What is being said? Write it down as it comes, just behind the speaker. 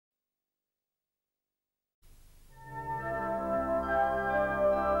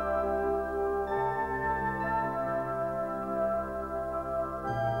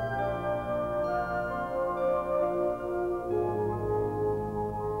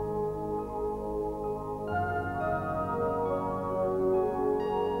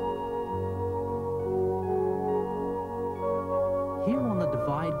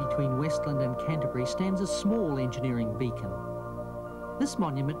Westland in Canterbury stands a small engineering beacon. This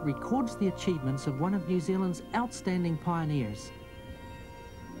monument records the achievements of one of New Zealand's outstanding pioneers.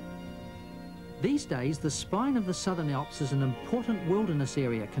 These days, the spine of the Southern Alps is an important wilderness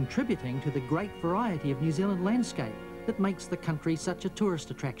area contributing to the great variety of New Zealand landscape that makes the country such a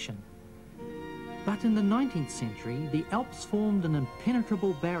tourist attraction. But in the 19th century, the Alps formed an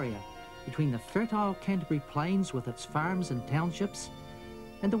impenetrable barrier between the fertile Canterbury Plains with its farms and townships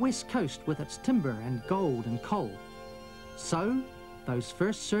and the west coast with its timber and gold and coal. So, those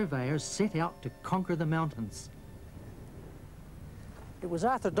first surveyors set out to conquer the mountains. It was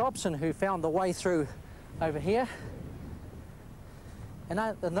Arthur Dobson who found the way through over here. And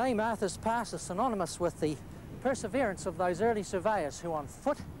the name Arthur's Pass is synonymous with the perseverance of those early surveyors who on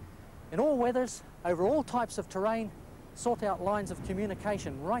foot, in all weathers, over all types of terrain, sought out lines of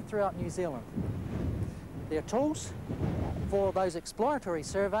communication right throughout New Zealand. Their tools for those exploratory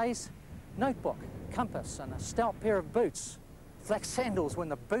surveys: notebook, compass and a stout pair of boots, flax sandals when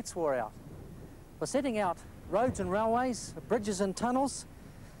the boots wore out. For setting out roads and railways, bridges and tunnels,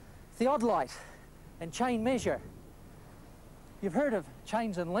 theodolite and chain measure. You've heard of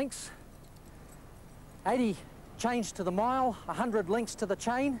chains and links. 80 chains to the mile, 100 links to the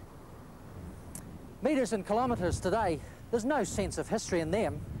chain. Metres and kilometres today, there's no sense of history in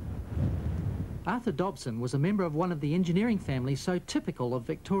them. Arthur Dobson was a member of one of the engineering families so typical of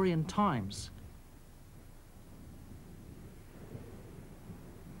Victorian times.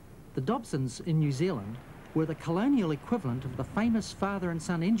 The Dobsons in New Zealand were the colonial equivalent of the famous father and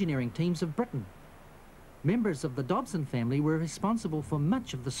son engineering teams of Britain. Members of the Dobson family were responsible for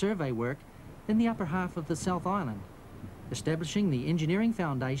much of the survey work in the upper half of the South Island, establishing the engineering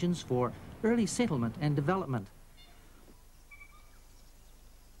foundations for early settlement and development.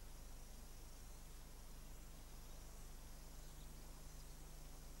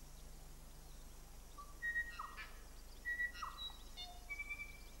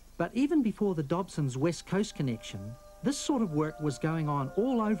 But even before the Dobsons' West Coast connection, this sort of work was going on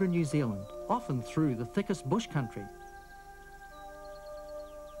all over New Zealand, often through the thickest bush country.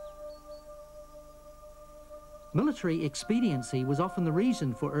 Military expediency was often the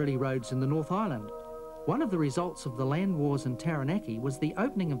reason for early roads in the North Island. One of the results of the land wars in Taranaki was the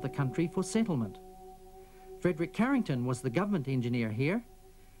opening of the country for settlement. Frederick Carrington was the government engineer here.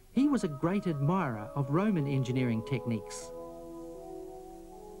 He was a great admirer of Roman engineering techniques.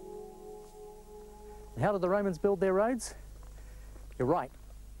 How did the Romans build their roads? You're right,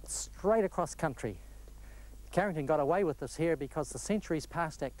 straight across country. Carrington got away with this here because the centuries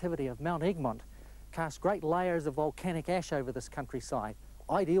past activity of Mount Egmont cast great layers of volcanic ash over this countryside,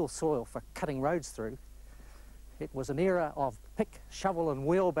 ideal soil for cutting roads through. It was an era of pick, shovel and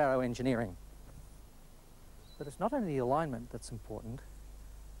wheelbarrow engineering. But it's not only the alignment that's important.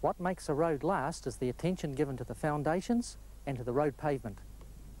 What makes a road last is the attention given to the foundations and to the road pavement.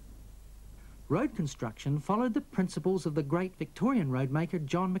 Road construction followed the principles of the great Victorian roadmaker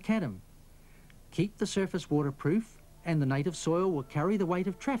John McAdam. Keep the surface waterproof and the native soil will carry the weight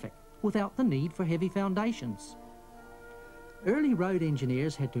of traffic without the need for heavy foundations. Early road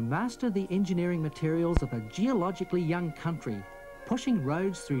engineers had to master the engineering materials of a geologically young country, pushing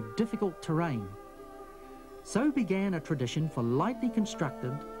roads through difficult terrain. So began a tradition for lightly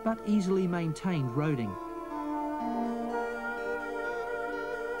constructed but easily maintained roading.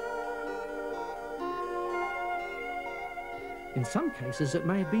 In some cases, it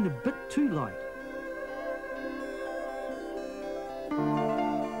may have been a bit too light.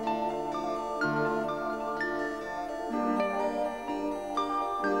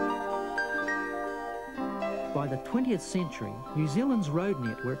 By the 20th century, New Zealand's road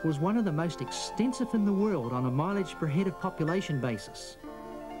network was one of the most extensive in the world on a mileage per head of population basis.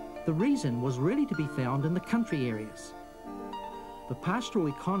 The reason was really to be found in the country areas. The pastoral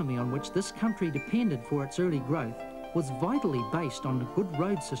economy on which this country depended for its early growth was vitally based on a good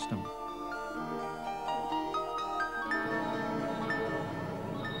road system.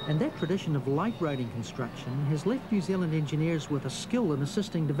 And that tradition of light roading construction has left New Zealand engineers with a skill in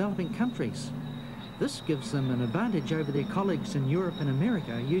assisting developing countries. This gives them an advantage over their colleagues in Europe and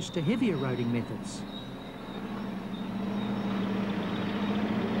America used to heavier roading methods.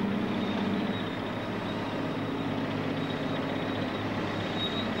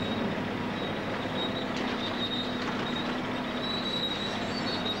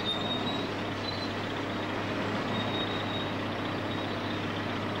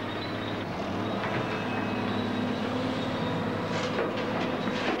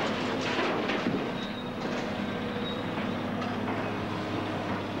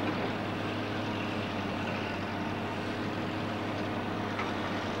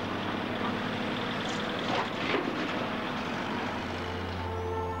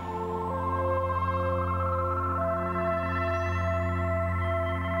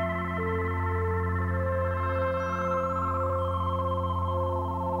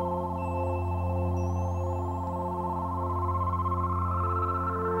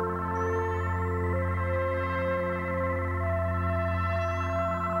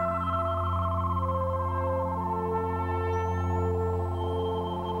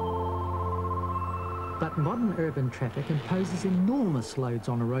 But modern urban traffic imposes enormous loads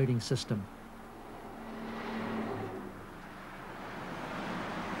on a roading system.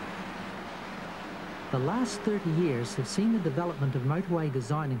 The last 30 years have seen the development of motorway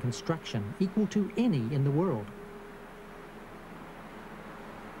design and construction equal to any in the world.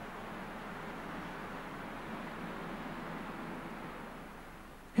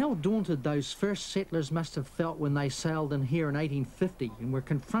 How daunted those first settlers must have felt when they sailed in here in 1850 and were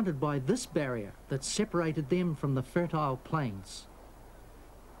confronted by this barrier that separated them from the fertile plains.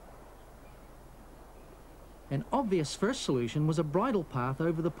 An obvious first solution was a bridle path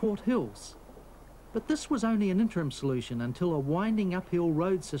over the Port Hills. But this was only an interim solution until a winding uphill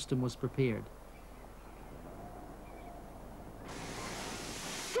road system was prepared.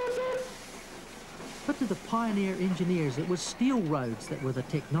 But to the pioneer engineers, it was steel roads that were the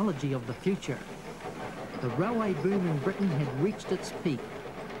technology of the future. The railway boom in Britain had reached its peak,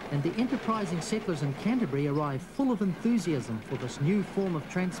 and the enterprising settlers in Canterbury arrived full of enthusiasm for this new form of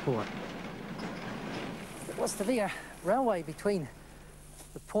transport. It was to be a railway between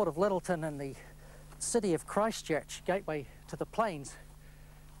the port of Lyttelton and the city of Christchurch, gateway to the plains.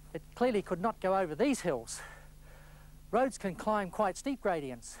 It clearly could not go over these hills. Roads can climb quite steep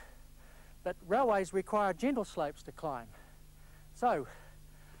gradients, but railways require gentle slopes to climb. So,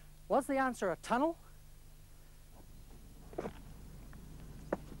 was the answer a tunnel?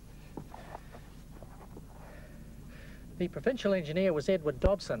 The provincial engineer was Edward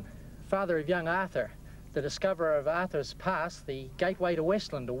Dobson, father of young Arthur, the discoverer of Arthur's Pass, the gateway to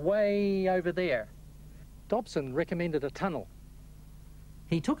Westland, way over there. Dobson recommended a tunnel.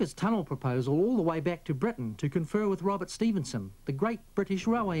 He took his tunnel proposal all the way back to Britain to confer with Robert Stephenson, the great British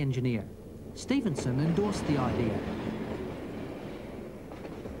railway engineer. Stephenson endorsed the idea.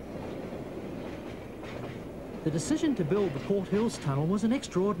 The decision to build the Port Hills Tunnel was an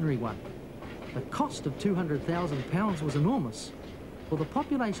extraordinary one. The cost of £200,000 was enormous, for the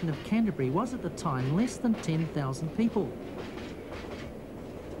population of Canterbury was at the time less than 10,000 people.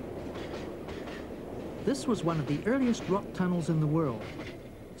 This was one of the earliest rock tunnels in the world,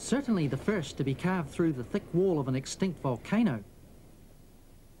 certainly the first to be carved through the thick wall of an extinct volcano.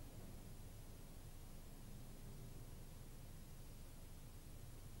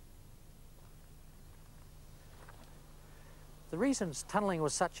 The reasons tunnelling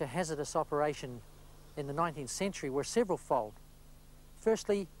was such a hazardous operation in the 19th century were several-fold.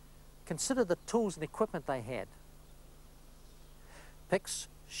 Firstly, consider the tools and equipment they had. Picks,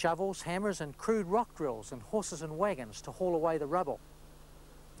 shovels, hammers and crude rock drills and horses and wagons to haul away the rubble.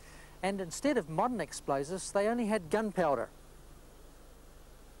 And instead of modern explosives, they only had gunpowder.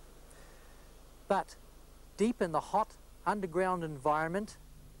 But deep in the hot underground environment,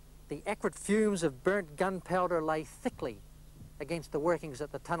 the acrid fumes of burnt gunpowder lay thickly against the workings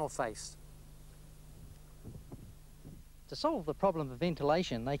at the tunnel face. To solve the problem of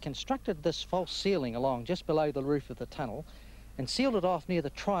ventilation, they constructed this false ceiling along just below the roof of the tunnel and sealed it off near the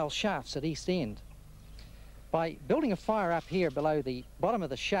trial shafts at East End. By building a fire up here below the bottom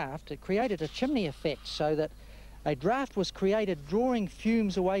of the shaft, it created a chimney effect so that a draft was created drawing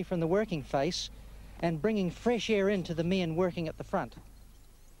fumes away from the working face and bringing fresh air into the men working at the front.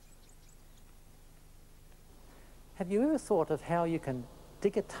 Have you ever thought of how you can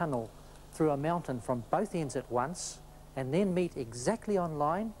dig a tunnel through a mountain from both ends at once and then meet exactly on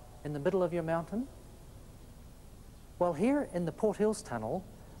line in the middle of your mountain? Well, here in the Port Hills Tunnel,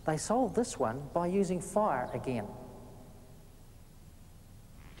 they solved this one by using fire again.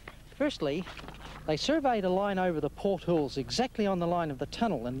 Firstly, they surveyed a line over the Port Hills exactly on the line of the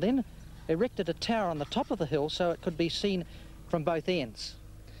tunnel and then erected a tower on the top of the hill so it could be seen from both ends.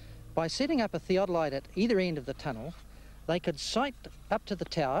 By setting up a theodolite at either end of the tunnel, they could sight up to the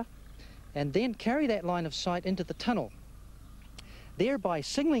tower and then carry that line of sight into the tunnel. Thereby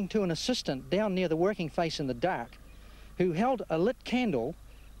signalling to an assistant down near the working face in the dark, who held a lit candle,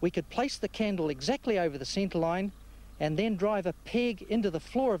 we could place the candle exactly over the centre line and then drive a peg into the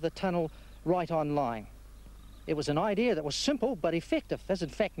floor of the tunnel right on line. It was an idea that was simple but effective, as in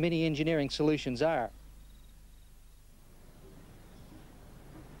fact many engineering solutions are.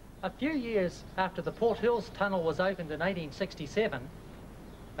 A few years after the Port Hills Tunnel was opened in 1867,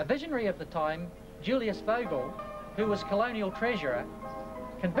 a visionary of the time, Julius Vogel, who was colonial treasurer,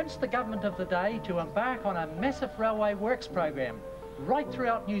 convinced the government of the day to embark on a massive railway works program right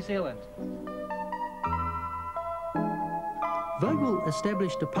throughout New Zealand. Vogel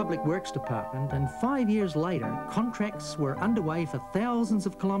established a public works department, and 5 years later, contracts were underway for thousands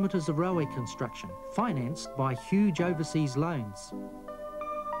of kilometres of railway construction, financed by huge overseas loans.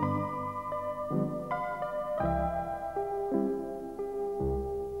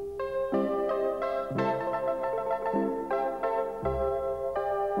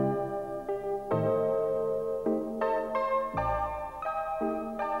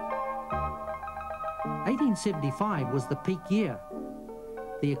 1975 was the peak year.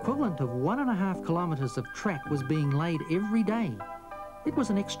 The equivalent of 1.5 kilometres of track was being laid every day. It was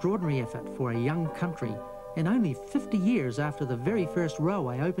an extraordinary effort for a young country, and only 50 years after the very first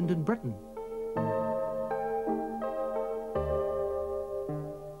railway opened in Britain.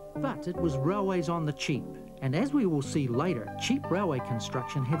 But it was railways on the cheap, and as we will see later, cheap railway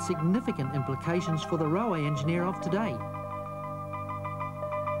construction had significant implications for the railway engineer of today.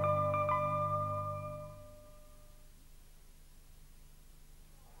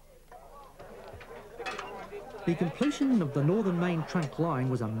 The completion of the Northern Main Trunk Line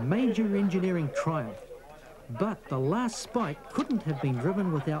was a major engineering triumph. But the last spike couldn't have been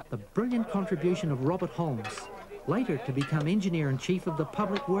driven without the brilliant contribution of Robert Holmes, later to become Engineer-in-Chief of the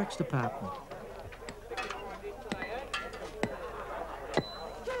Public Works Department.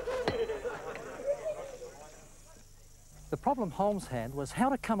 The problem Holmes had was how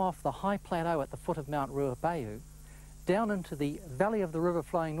to come off the high plateau at the foot of Mount Ruapehu down into the valley of the river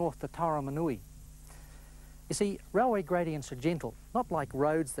flowing north to Tauranui. You see, railway gradients are gentle, not like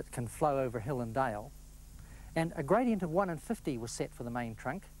roads that can flow over hill and dale. And a gradient of 1 in 50 was set for the main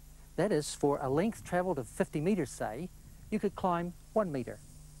trunk. That is, for a length travelled of 50 metres, say, you could climb 1 metre.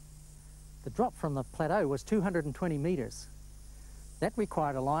 The drop from the plateau was 220 metres. That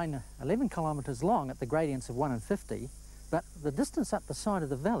required a line 11 kilometres long at the gradients of 1 in 50, but the distance up the side of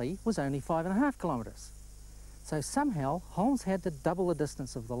the valley was only 5.5 kilometres. So somehow Holmes had to double the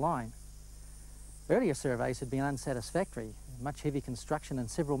distance of the line. Earlier surveys had been unsatisfactory. Much heavy construction and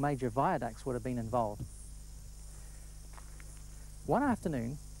several major viaducts would have been involved. One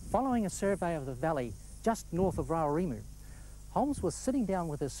afternoon, following a survey of the valley just north of Raurimu, Holmes was sitting down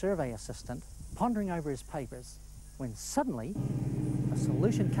with his survey assistant, pondering over his papers, when suddenly a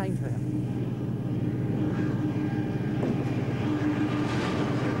solution came to him.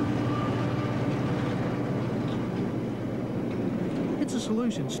 It's a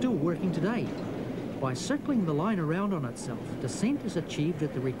solution still working today. By circling the line around on itself, descent is achieved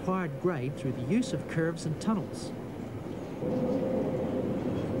at the required grade through the use of curves and tunnels.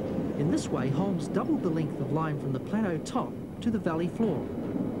 In this way, Holmes doubled the length of line from the plateau top to the valley floor.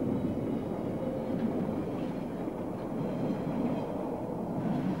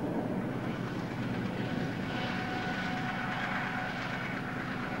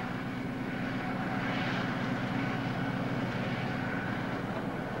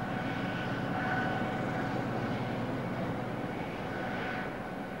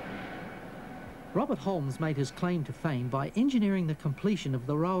 Robert Holmes made his claim to fame by engineering the completion of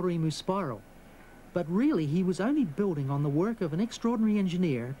the Raurimu Spiral. But really he was only building on the work of an extraordinary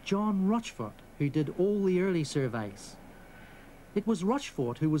engineer, John Rochfort, who did all the early surveys. It was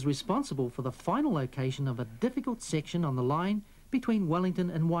Rochfort who was responsible for the final location of a difficult section on the line between Wellington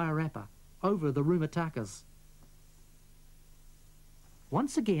and Wairarapa, over the Rumatakas.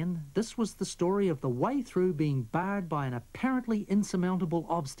 Once again, this was the story of the way through being barred by an apparently insurmountable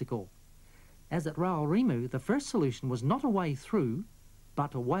obstacle. As at Raurimu, the first solution was not a way through,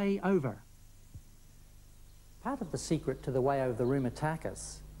 but a way over. Part of the secret to the way over the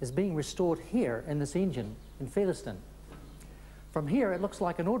Rumatakas is being restored here in this engine in Featherston. From here it looks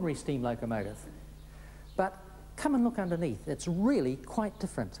like an ordinary steam locomotive, but come and look underneath, it's really quite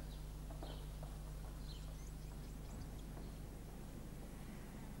different.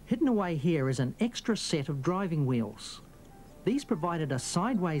 Hidden away here is an extra set of driving wheels. These provided a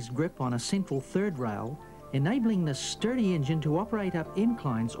sideways grip on a central third rail, enabling this sturdy engine to operate up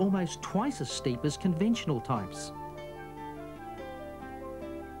inclines almost twice as steep as conventional types.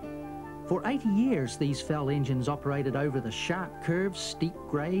 For 80 years, these Fell engines operated over the sharp curves, steep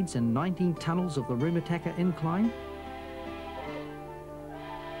grades, and 19 tunnels of the Rumataka incline.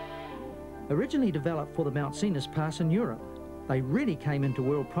 Originally developed for the Mount Cenis Pass in Europe, they really came into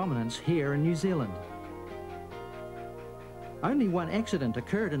world prominence here in New Zealand. Only one accident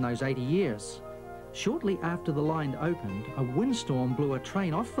occurred in those 80 years. Shortly after the line opened, a windstorm blew a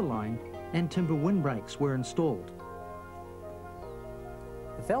train off the line and timber windbreaks were installed.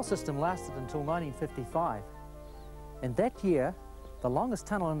 The Fell system lasted until 1955. And that year, the longest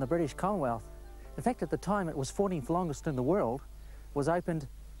tunnel in the British Commonwealth, in fact at the time it was 14th longest in the world, was opened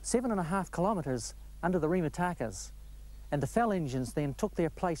 7.5 kilometres under the Rumatakas. And the Fell engines then took their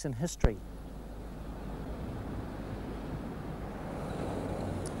place in history.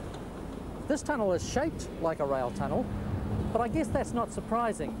 This tunnel is shaped like a rail tunnel, but I guess that's not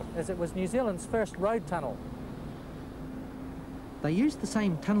surprising, as it was New Zealand's first road tunnel. They used the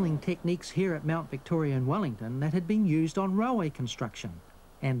same tunnelling techniques here at Mount Victoria in Wellington that had been used on railway construction,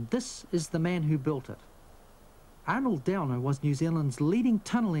 and this is the man who built it. Arnold Downer was New Zealand's leading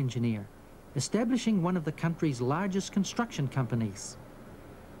tunnel engineer, establishing one of the country's largest construction companies.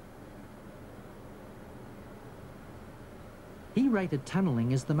 He rated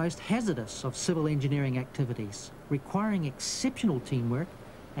tunnelling as the most hazardous of civil engineering activities, requiring exceptional teamwork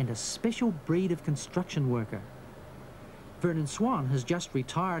and a special breed of construction worker. Vernon Swan has just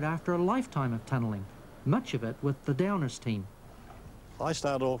retired after a lifetime of tunnelling, much of it with the Downers team. I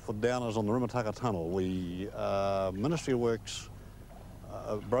started off with Downers on the Rimataka Tunnel. We, Ministry of Works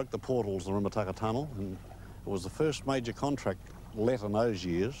broke the portals of the Rimataka Tunnel, and it was the first major contract let in those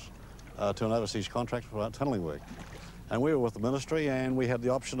years to an overseas contract for tunnelling work. And we were with the Ministry, and we had the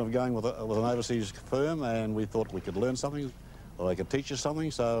option of going with an overseas firm, and we thought we could learn something, or they could teach us something,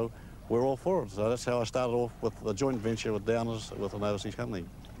 so we're all for it. So that's how I started off with the joint venture with Downers with an overseas company.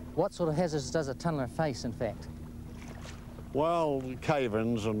 What sort of hazards does a tunneler face, in fact? Well,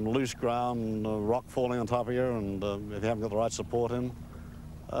 cave-ins and loose ground, rock falling on top of you, and if you haven't got the right support in,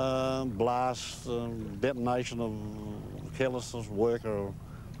 blast, detonation of carelessness work, or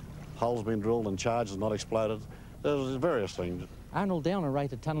holes being drilled and charged and not exploded. There's various things. Arnold Downer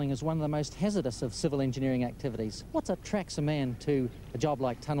rated tunnelling as one of the most hazardous of civil engineering activities. What attracts a man to a job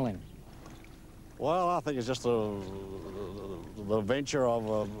like tunnelling? Well, I think it's just the venture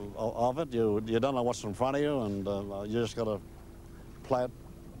of it. You don't know what's in front of you, and you just got to play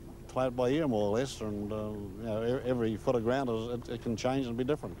it by ear, more or less. And you know, every foot of ground it can change and be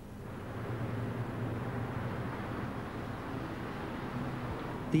different.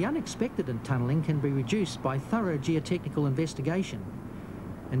 The unexpected in tunnelling can be reduced by thorough geotechnical investigation,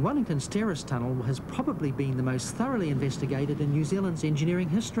 and Wellington's Terrace Tunnel has probably been the most thoroughly investigated in New Zealand's engineering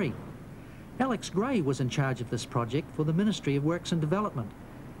history. Alex Gray was in charge of this project for the Ministry of Works and Development.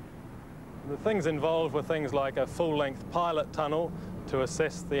 The things involved were things like a full-length pilot tunnel to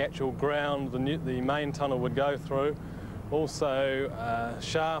assess the actual ground the main tunnel would go through. Also,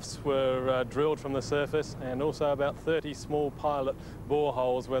 shafts were drilled from the surface, and also about 30 small pilot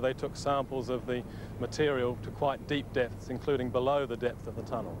boreholes where they took samples of the material to quite deep depths, including below the depth of the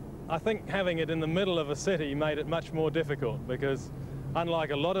tunnel. I think having it in the middle of a city made it much more difficult, because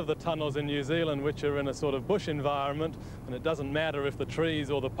unlike a lot of the tunnels in New Zealand, which are in a sort of bush environment, and it doesn't matter if the trees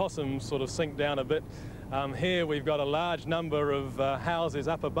or the possums sort of sink down a bit, here we've got a large number of houses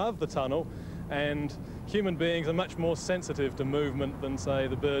up above the tunnel, and human beings are much more sensitive to movement than, say,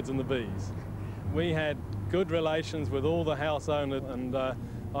 the birds and the bees. We had good relations with all the house owners, and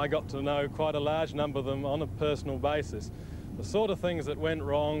I got to know quite a large number of them on a personal basis. The sort of things that went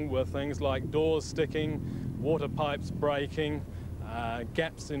wrong were things like doors sticking, water pipes breaking,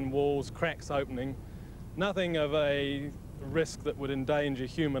 gaps in walls, cracks opening. Nothing of a risk that would endanger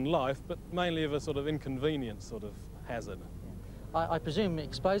human life, but mainly of a sort of inconvenience sort of hazard. I presume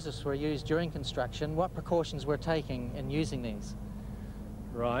explosives were used during construction. What precautions were taken in using these?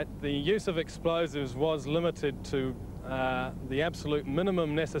 Right. The use of explosives was limited to the absolute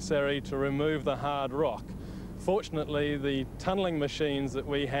minimum necessary to remove the hard rock. Fortunately, the tunnelling machines that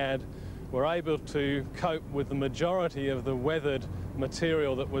we had were able to cope with the majority of the weathered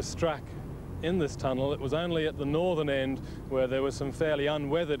material that was struck in this tunnel. It was only at the northern end where there was some fairly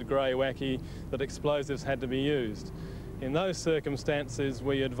unweathered grey wackie that explosives had to be used. In those circumstances,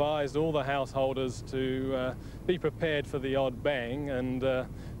 we advised all the householders to be prepared for the odd bang, and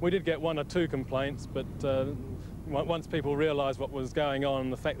we did get one or two complaints, but once people realised what was going on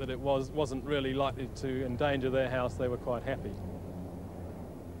and the fact that it wasn't really likely to endanger their house, they were quite happy.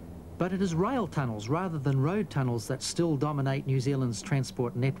 But it is rail tunnels rather than road tunnels that still dominate New Zealand's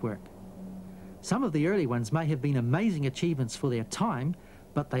transport network. Some of the early ones may have been amazing achievements for their time,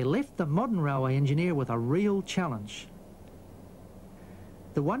 but they left the modern railway engineer with a real challenge.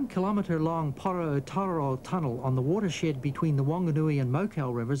 The 1 kilometre long Poro-Tororo tunnel on the watershed between the Wanganui and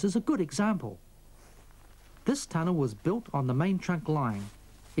Mokau rivers is a good example. This tunnel was built on the main trunk line.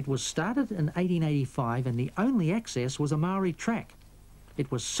 It was started in 1885, and the only access was a Maori track. It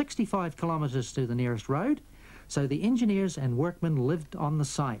was 65 kilometres to the nearest road, so the engineers and workmen lived on the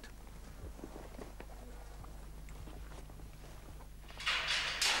site.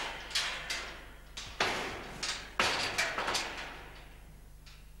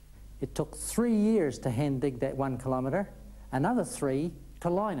 It took 3 years to hand dig that 1 kilometre, another 3 to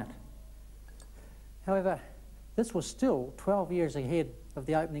line it. However, this was still 12 years ahead of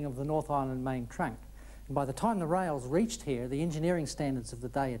the opening of the North Island main trunk. And by the time the rails reached here, the engineering standards of the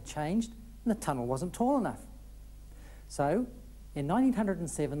day had changed and the tunnel wasn't tall enough. So, in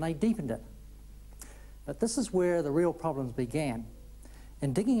 1907, they deepened it. But this is where the real problems began.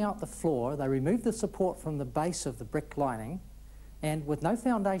 In digging out the floor, they removed the support from the base of the brick lining, and with no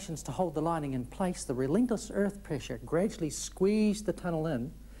foundations to hold the lining in place, the relentless earth pressure gradually squeezed the tunnel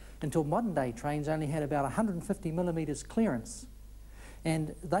in until modern day trains only had about 150 millimetres clearance.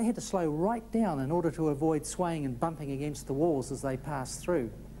 And they had to slow right down in order to avoid swaying and bumping against the walls as they passed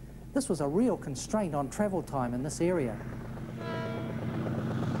through. This was a real constraint on travel time in this area.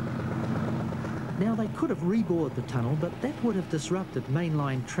 Now, they could have rebored the tunnel, but that would have disrupted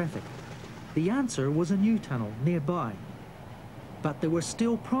mainline traffic. The answer was a new tunnel nearby. But there were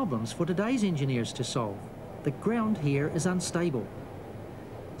still problems for today's engineers to solve. The ground here is unstable.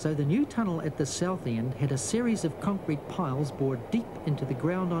 So the new tunnel at the south end had a series of concrete piles bored deep into the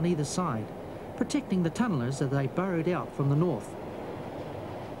ground on either side, protecting the tunnellers as they burrowed out from the north.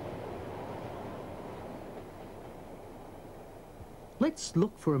 Let's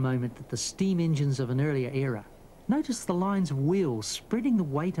look for a moment at the steam engines of an earlier era. Notice the lines of wheels spreading the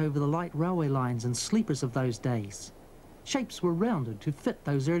weight over the light railway lines and sleepers of those days. Shapes were rounded to fit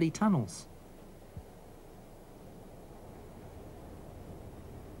those early tunnels.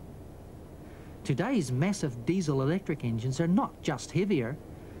 Today's massive diesel-electric engines are not just heavier.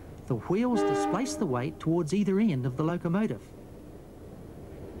 The wheels displace the weight towards either end of the locomotive.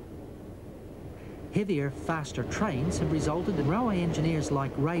 Heavier, faster trains have resulted in railway engineers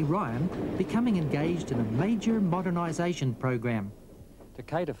like Ray Ryan becoming engaged in a major modernisation program. To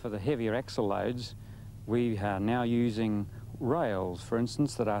cater for the heavier axle loads, we are now using rails, for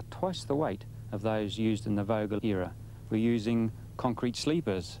instance, that are twice the weight of those used in the Vogel era. We're using concrete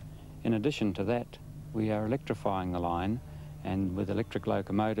sleepers. In addition to that, we are electrifying the line, and with electric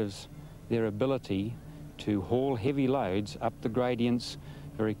locomotives, their ability to haul heavy loads up the gradients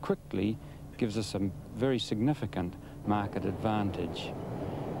very quickly gives us a very significant market advantage.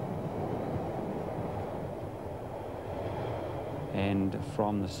 And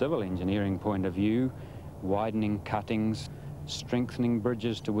from the civil engineering point of view, widening cuttings, strengthening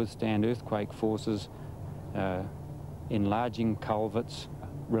bridges to withstand earthquake forces, enlarging culverts,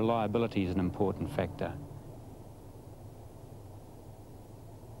 reliability is an important factor.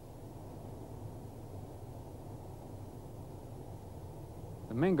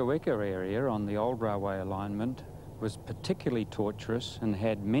 The Mangaweka area on the old railway alignment was particularly tortuous and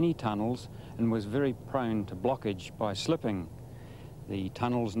had many tunnels and was very prone to blockage by slipping. The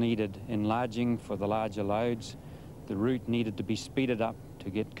tunnels needed enlarging for the larger loads. The route needed to be speeded up to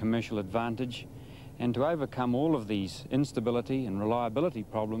get commercial advantage. And to overcome all of these instability and reliability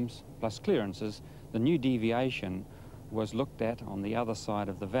problems, plus clearances, the new deviation was looked at on the other side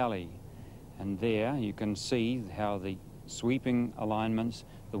of the valley. And there you can see how the sweeping alignments,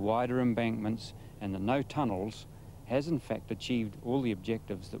 the wider embankments, and the no tunnels has in fact achieved all the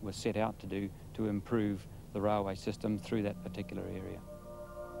objectives that were set out to do to improve the railway system through that particular area.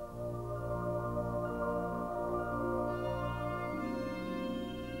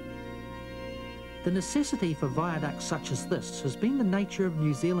 The necessity for viaducts such as this has been the nature of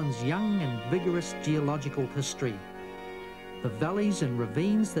New Zealand's young and vigorous geological history. The valleys and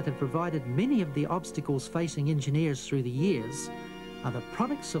ravines that have provided many of the obstacles facing engineers through the years are the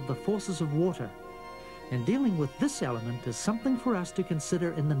products of the forces of water. And dealing with this element is something for us to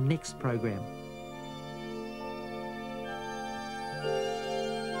consider in the next program.